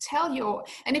tell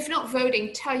and if you're not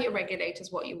voting, tell your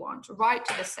regulators what you want. Write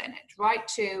to the Senate, write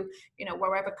to,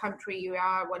 wherever country you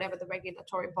are, whatever the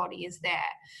regulatory body is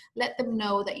there. Let them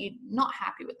know that you're not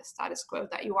happy with the status quo,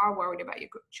 that you are worried about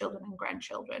your children and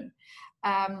grandchildren.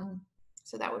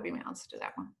 So that would be my answer to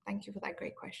that one. Thank you for that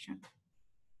great question.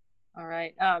 All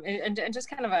right. And just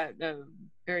kind of a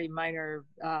very minor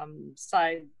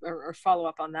side or follow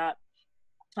up on that.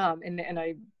 And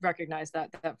I recognize that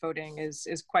voting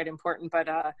is quite important, but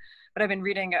I've been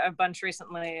reading a bunch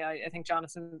recently. I think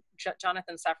Jonathan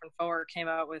Safran Foer came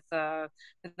out with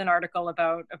an article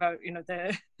about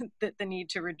the need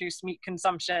to reduce meat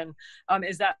consumption.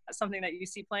 Is that something that you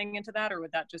see playing into that, or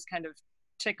would that just kind of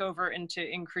tick over into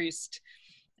increased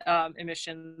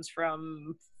emissions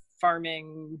from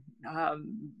farming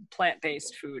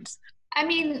plant-based foods? I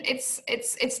mean,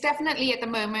 it's definitely at the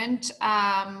moment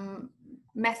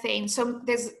methane. So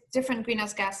there's different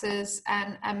greenhouse gases,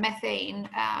 and methane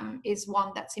is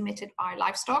one that's emitted by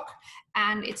livestock,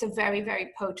 and it's a very,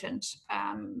 very potent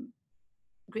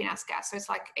greenhouse gas. So it's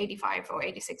like 85 or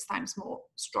 86 times more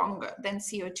stronger than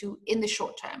CO2 in the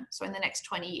short term. So in the next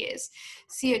 20 years,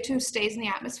 CO2 stays in the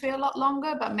atmosphere a lot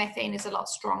longer, but methane is a lot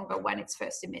stronger when it's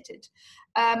first emitted.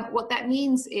 What that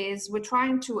means is we're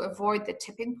trying to avoid the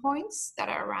tipping points that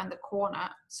are around the corner.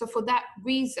 So for that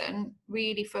reason,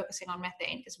 really focusing on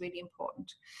methane is really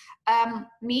important.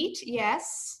 Meat,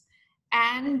 yes.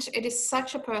 And it is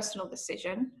such a personal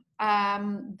decision.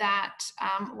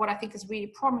 What I think is really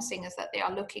promising is that they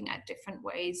are looking at different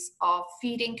ways of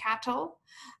feeding cattle.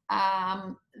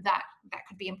 That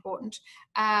could be important.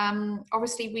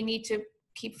 Obviously, we need to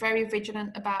keep very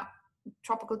vigilant about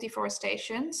tropical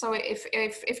deforestation. So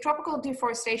if tropical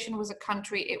deforestation was a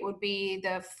country, it would be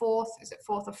the fourth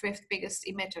or fifth biggest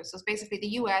emitter. So it's basically the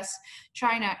US,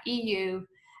 China, EU,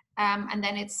 and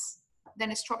then it's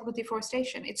tropical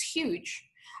deforestation. It's huge.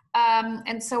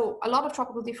 And so a lot of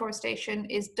tropical deforestation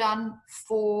is done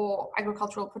for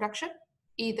agricultural production,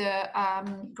 either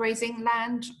grazing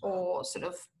land or sort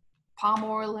of palm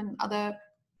oil and other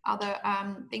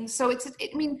things. So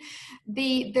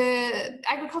the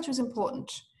agriculture is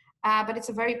important, but it's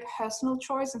a very personal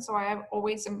choice. And so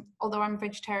although I'm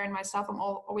vegetarian myself, I'm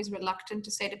always reluctant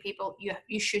to say to people,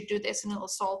 you should do this and it'll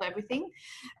solve everything,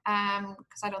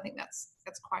 because I don't think that's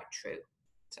quite true.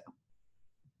 So.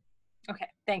 Okay,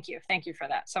 thank you for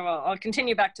that. So I'll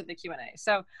continue back to the Q&A.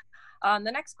 So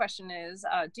the next question is,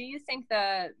 do you think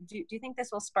this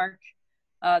will spark,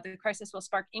 the crisis will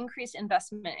spark increased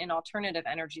investment in alternative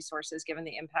energy sources given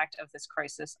the impact of this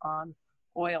crisis on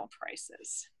oil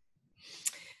prices?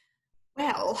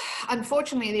 Well,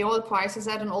 unfortunately, the oil price is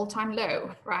at an all-time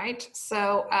low, right?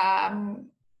 So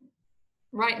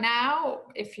right now,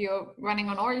 if you're running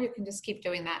on oil, you can just keep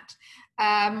doing that.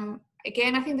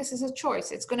 Again, I think this is a choice.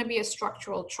 It's going to be a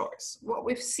structural choice. What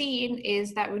we've seen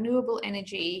is that renewable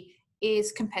energy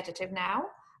is competitive now.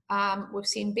 We've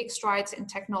seen big strides in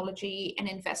technology and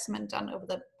investment done over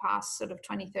the past sort of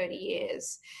 20, 30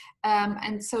 years.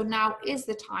 And so now is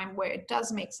the time where it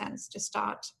does make sense to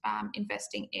start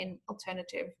investing in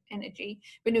alternative energy,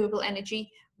 renewable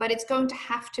energy, but it's going to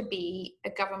have to be a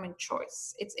government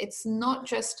choice. It's not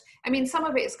just, I mean, some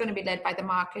of it is going to be led by the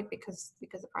market because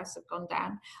the prices have gone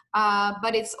down.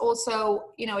 But it's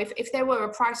also, if there were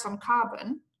a price on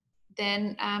carbon,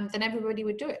 then everybody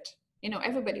would do it.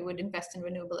 Everybody would invest in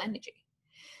renewable energy.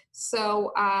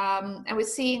 So, and we're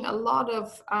seeing a lot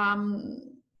of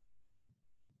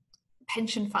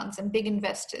pension funds and big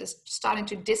investors starting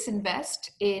to disinvest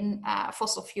in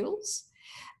fossil fuels.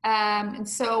 And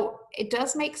so it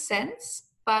does make sense,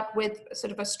 but with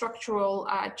sort of a structural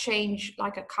change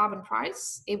like a carbon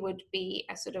price, it would be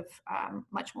a sort of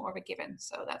much more of a given.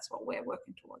 So that's what we're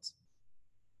working towards.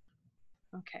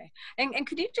 Okay. And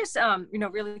could you just,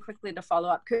 really quickly to follow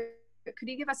up, could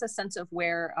you give us a sense of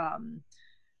where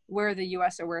the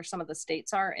U.S. or where some of the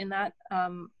states are in that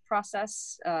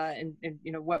process, and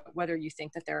whether you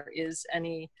think that there is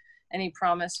any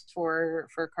promise for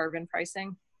carbon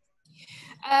pricing?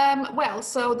 Well,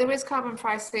 so there is carbon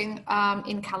pricing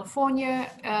in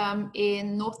California,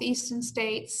 in northeastern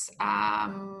states,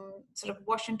 sort of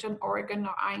Washington, Oregon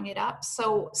are eyeing it up.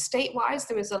 So state-wise,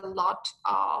 there is a lot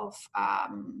of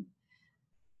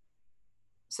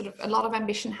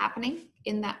ambition happening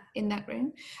in that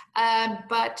room.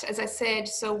 But as I said,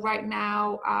 so right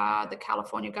now, the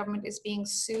California government is being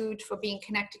sued for being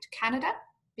connected to Canada,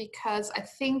 because I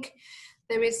think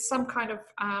there is some kind of,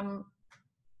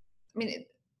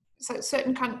 so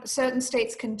certain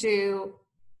states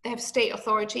they have state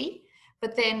authority,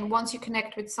 but then once you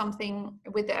connect with something,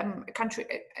 with a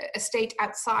state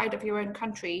outside of your own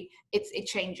country, it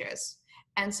changes.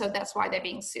 And so that's why they're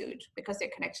being sued, because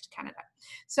they're connected to Canada.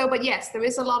 So, but yes, there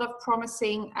is a lot of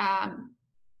promising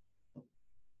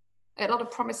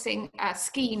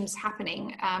schemes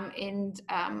happening in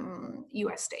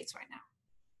US states right now.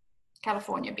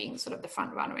 California being sort of the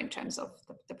front runner in terms of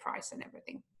the price and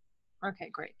everything. Okay,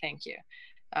 great, thank you.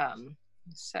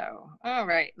 So, all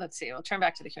right, let's see. We'll turn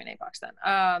back to the Q&A box then.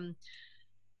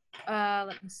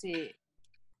 Let me see.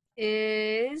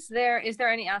 Is there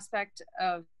any aspect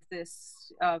of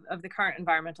this of the current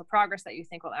environmental progress that you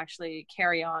think will actually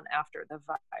carry on after the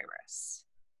virus?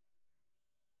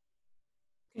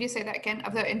 Could you say that again?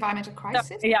 Of the environmental No,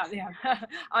 crisis? yeah.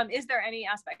 Is there any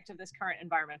aspect of this current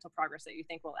environmental progress that you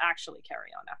think will actually carry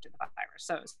on after the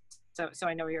virus? So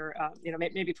I know you're,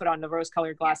 maybe put on the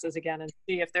rose-colored glasses again and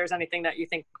see if there's anything that you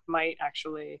think might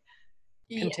actually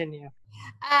continue.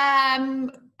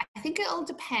 I think it'll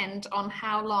depend on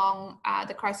how long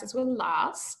the crisis will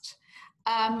last.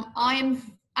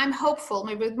 I'm hopeful.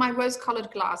 Maybe with my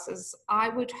rose-colored glasses, I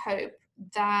would hope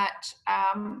that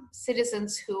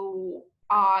citizens who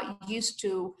are used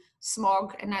to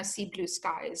smog and now see blue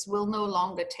skies will no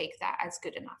longer take that as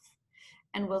good enough,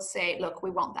 and will say, "Look,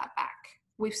 we want that back.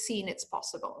 We've seen it's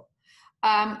possible."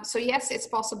 So yes, it's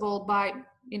possible by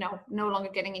no longer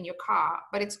getting in your car,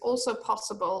 but it's also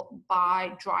possible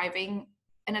by driving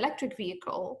an electric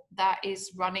vehicle that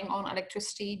is running on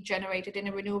electricity generated in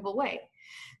a renewable way.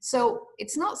 So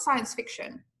it's not science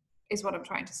fiction, is what I'm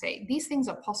trying to say. These things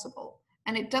are possible,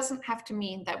 and it doesn't have to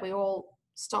mean that we all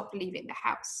stop leaving the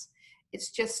house.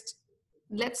 It's just,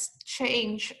 let's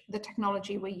change the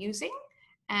technology we're using.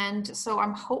 And so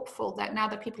I'm hopeful that now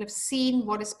that people have seen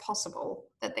what is possible,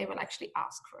 that they will actually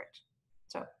ask for it.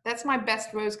 So that's my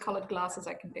best rose-colored glasses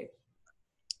I can do.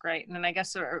 Great. And then I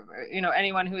guess,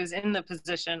 anyone who is in the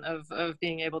position of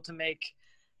being able to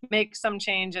make some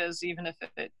changes, even if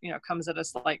it, comes at a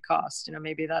slight cost,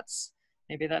 maybe that's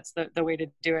the way to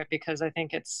do it, because I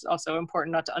think it's also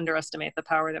important not to underestimate the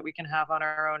power that we can have on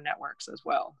our own networks as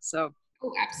well. So.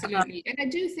 Oh, absolutely. And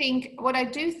what I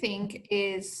do think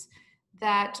is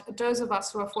that those of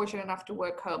us who are fortunate enough to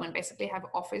work home and basically have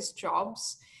office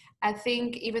jobs, I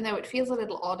think even though it feels a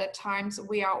little odd at times,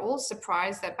 we are all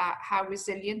surprised about how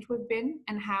resilient we've been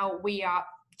and how we are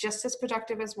just as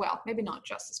productive as well. Maybe not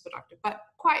just as productive, but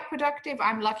quite productive.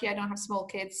 I'm lucky I don't have small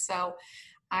kids, so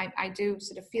I do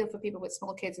sort of feel for people with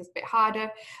small kids. It's a bit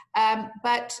harder.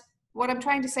 But what I'm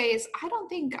trying to say is I don't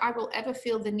think I will ever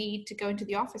feel the need to go into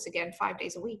the office again 5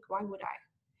 days a week. Why would I?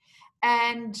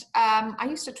 And I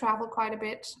used to travel quite a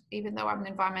bit. Even though I'm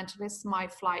an environmentalist, my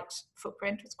flight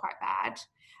footprint was quite bad.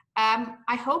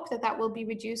 I hope that will be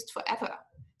reduced forever.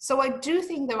 So I do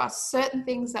think there are certain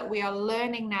things that we are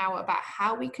learning now about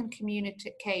how we can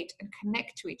communicate and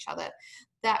connect to each other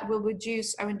that will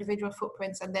reduce our individual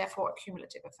footprints and therefore a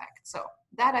cumulative effect. So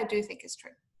that I do think is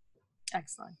true.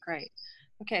 Excellent. Great.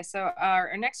 Okay, so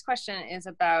our next question is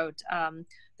about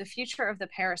the future of the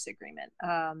Paris Agreement.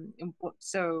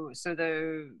 So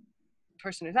the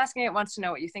person who's asking it wants to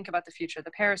know what you think about the future of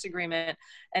the Paris Agreement,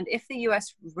 and if the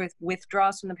U.S.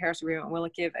 withdraws from the Paris Agreement, will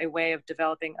it give a way of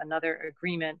developing another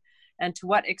agreement, and to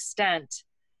what extent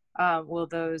will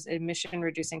those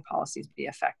emission-reducing policies be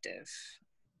effective,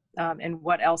 and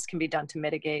what else can be done to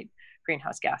mitigate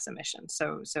greenhouse gas emissions?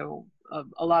 So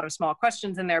a lot of small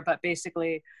questions in there, but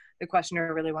basically the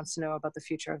questioner really wants to know about the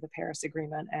future of the Paris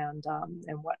Agreement and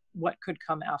what could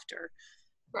come after.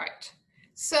 Right.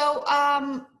 So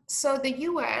so the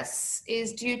US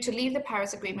is due to leave the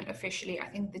Paris Agreement officially, I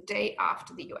think, the day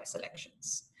after the US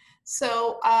elections.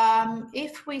 So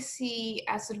if we see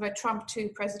a sort of a Trump 2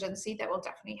 presidency, that will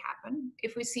definitely happen.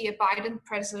 If we see a Biden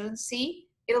presidency,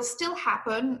 it'll still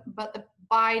happen, but the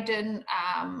Biden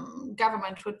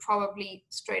government would probably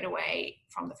straight away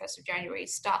from the 1st of January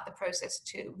start the process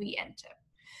to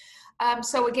re-enter.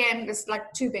 So again, there's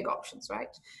like two big options,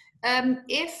 right?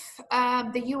 If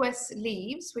the US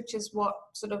leaves, which is what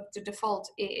sort of the default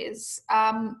is,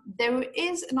 there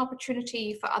is an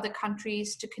opportunity for other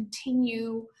countries to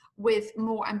continue with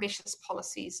more ambitious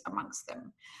policies amongst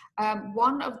them.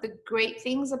 One of the great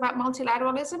things about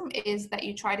multilateralism is that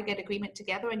you try to get agreement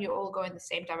together and you all go in the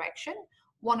same direction.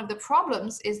 One of the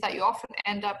problems is that you often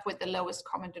end up with the lowest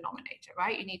common denominator,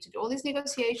 right? You need to do all these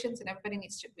negotiations and everybody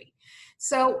needs to agree.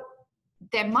 So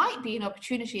there might be an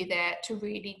opportunity there to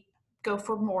really go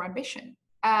for more ambition.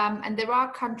 And there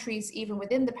are countries, even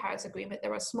within the Paris Agreement,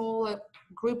 there are smaller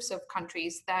groups of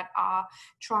countries that are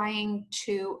trying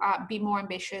to be more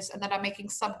ambitious and that are making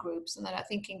subgroups and that are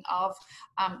thinking of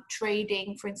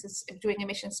trading, for instance, doing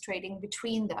emissions trading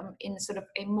between them in sort of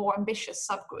a more ambitious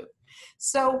subgroup.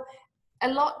 So a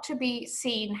lot to be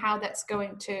seen how that's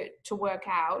going to work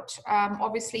out.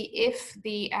 Obviously, if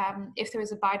there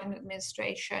is a Biden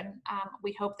administration,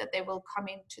 we hope that they will come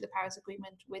into the Paris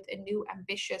Agreement with a new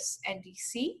ambitious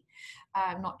NDC,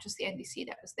 not just the NDC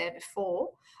that was there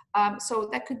before. So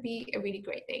that could be a really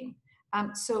great thing.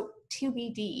 So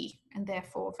TBD, and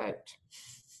therefore vote.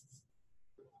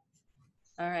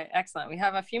 All right, excellent. We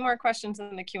have a few more questions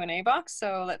in the Q&A box,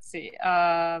 so let's see.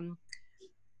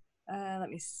 Let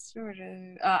me sort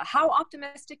of, how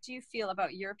optimistic do you feel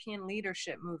about European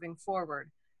leadership moving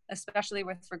forward, especially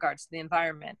with regards to the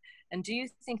environment? And do you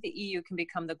think the EU can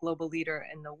become the global leader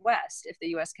in the West if the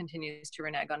US continues to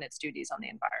renege on its duties on the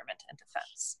environment and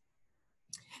defense?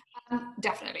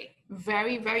 Definitely.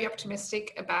 Very, very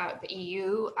optimistic about the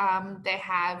EU. They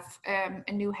have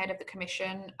a new head of the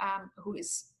Commission who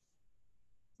is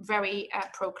very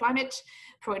pro-climate,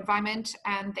 pro-environment,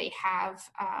 and they have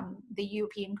the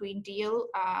European Green Deal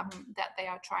that they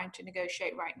are trying to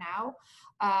negotiate right now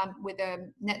with a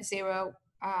net zero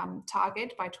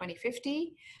target by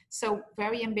 2050. So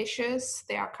very ambitious.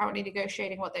 They are currently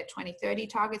negotiating what their 2030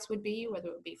 targets would be, whether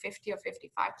it would be 50 or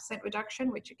 55% reduction,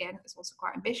 which again is also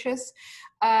quite ambitious.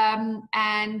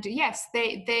 And yes,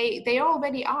 they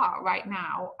already are right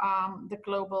now the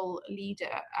global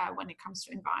leader when it comes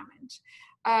to environment.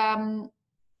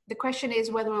 The question is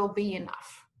whether it will be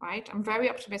enough, right? I'm very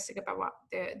optimistic about what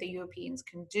the Europeans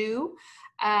can do.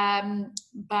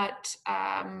 But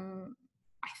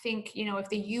I think, you know, if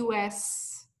the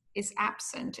US is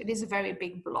absent, it is a very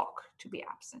big block to be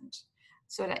absent.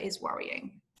 So that is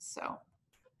worrying. So.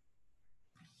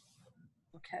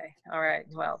 Okay. All right.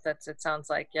 Well, it sounds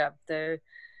like, yeah,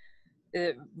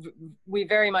 we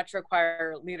very much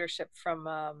require leadership from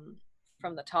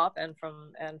the top and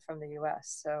from the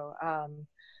US. So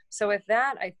so with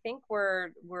that, I think we're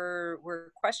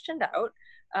questioned out.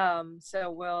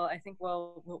 So I think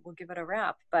we'll give it a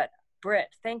wrap. But Britt,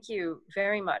 thank you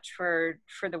very much for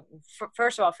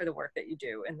first of all for the work that you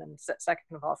do, and then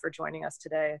second of all for joining us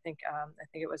today. I think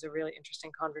it was a really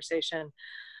interesting conversation.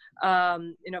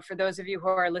 You know, for those of you who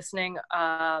are listening,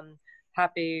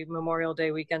 happy Memorial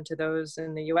Day weekend to those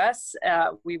in the US.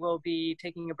 We will be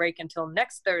taking a break until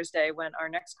next Thursday, when our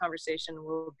next conversation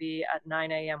will be at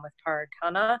 9 a.m. with Parag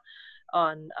Khanna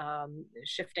on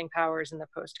shifting powers in the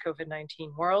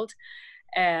post-COVID-19 world.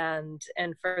 And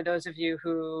for those of you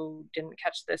who didn't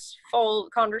catch this full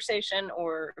conversation,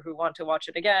 or who want to watch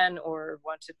it again, or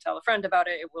want to tell a friend about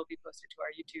it, it will be posted to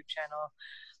our YouTube channel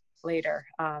later.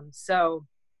 So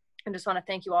I just want to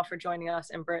thank you all for joining us,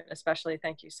 and Britt especially,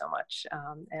 thank you so much.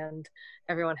 And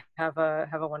everyone have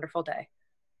a wonderful day.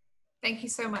 Thank you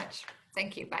so much.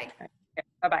 Thank you. Bye. Okay.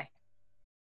 Bye-bye.